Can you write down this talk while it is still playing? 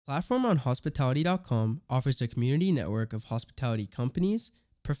Platform on Hospitality.com offers a community network of hospitality companies,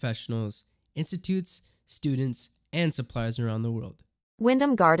 professionals, institutes, students, and suppliers around the world.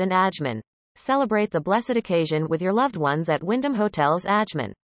 Wyndham Garden Ajman. Celebrate the blessed occasion with your loved ones at Wyndham Hotels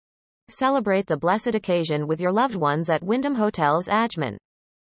Ajman. Celebrate the blessed occasion with your loved ones at Wyndham Hotels Ajman.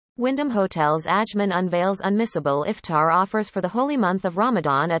 Wyndham Hotels Ajman unveils unmissable iftar offers for the holy month of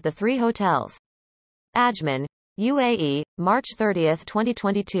Ramadan at the 3 hotels. Ajman, UAE, March 30,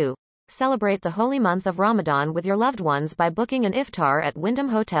 2022. Celebrate the holy month of Ramadan with your loved ones by booking an iftar at Wyndham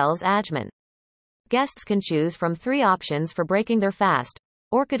Hotels Ajman. Guests can choose from 3 options for breaking their fast: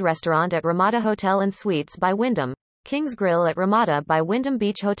 Orchid Restaurant at Ramada Hotel and Suites by Wyndham, King's Grill at Ramada by Wyndham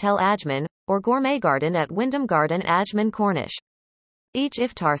Beach Hotel Ajman, or Gourmet Garden at Wyndham Garden Ajman Corniche. Each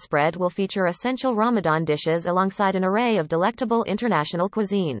iftar spread will feature essential Ramadan dishes alongside an array of delectable international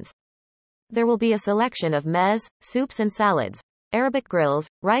cuisines. There will be a selection of meze, soups and salads, Arabic grills,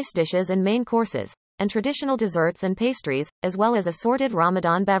 rice dishes and main courses, and traditional desserts and pastries, as well as assorted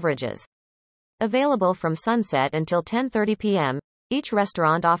Ramadan beverages. Available from sunset until 10:30 p.m., each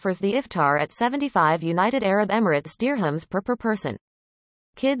restaurant offers the iftar at 75 United Arab Emirates dirhams per person.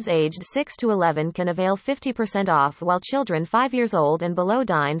 Kids aged 6 to 11 can avail 50% off, while children 5 years old and below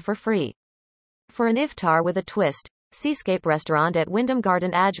dine for free. For an iftar with a twist, Seascape Restaurant at Wyndham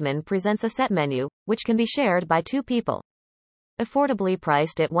Garden Ajman presents a set menu, which can be shared by 2 people. Affordably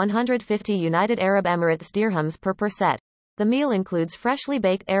priced at 150 United Arab Emirates dirhams per set. The meal includes freshly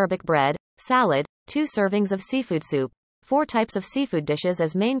baked Arabic bread, salad, 2 servings of seafood soup, 4 types of seafood dishes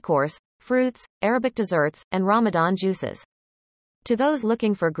as main course, fruits, Arabic desserts, and Ramadan juices. To those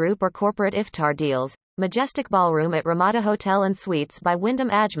looking for group or corporate iftar deals, Majestic Ballroom at Ramada Hotel and Suites by Wyndham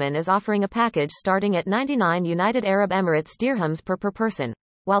Ajman is offering a package starting at 99 United Arab Emirates dirhams per person,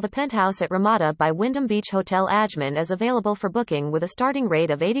 while the Penthouse at Ramada by Wyndham Beach Hotel Ajman is available for booking with a starting rate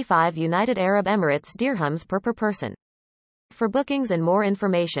of 85 United Arab Emirates dirhams per person. For bookings and more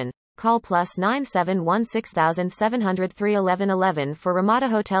information, call +97 16703 1111 for Ramada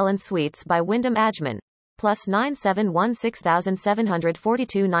Hotel and Suites by Wyndham Ajman, +97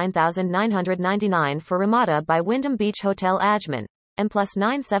 16742 9999 for Ramada by Wyndham Beach Hotel Ajman, and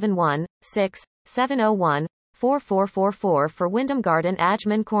 +971 6 701 4444 for Wyndham Garden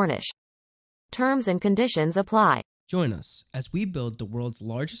Ajman Corniche. Terms and conditions apply. Join us as we build the world's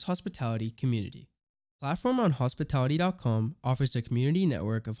largest hospitality community. Platform on Hospitality.com offers a community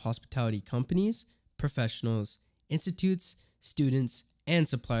network of hospitality companies, professionals, institutes, students, and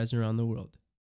suppliers around the world.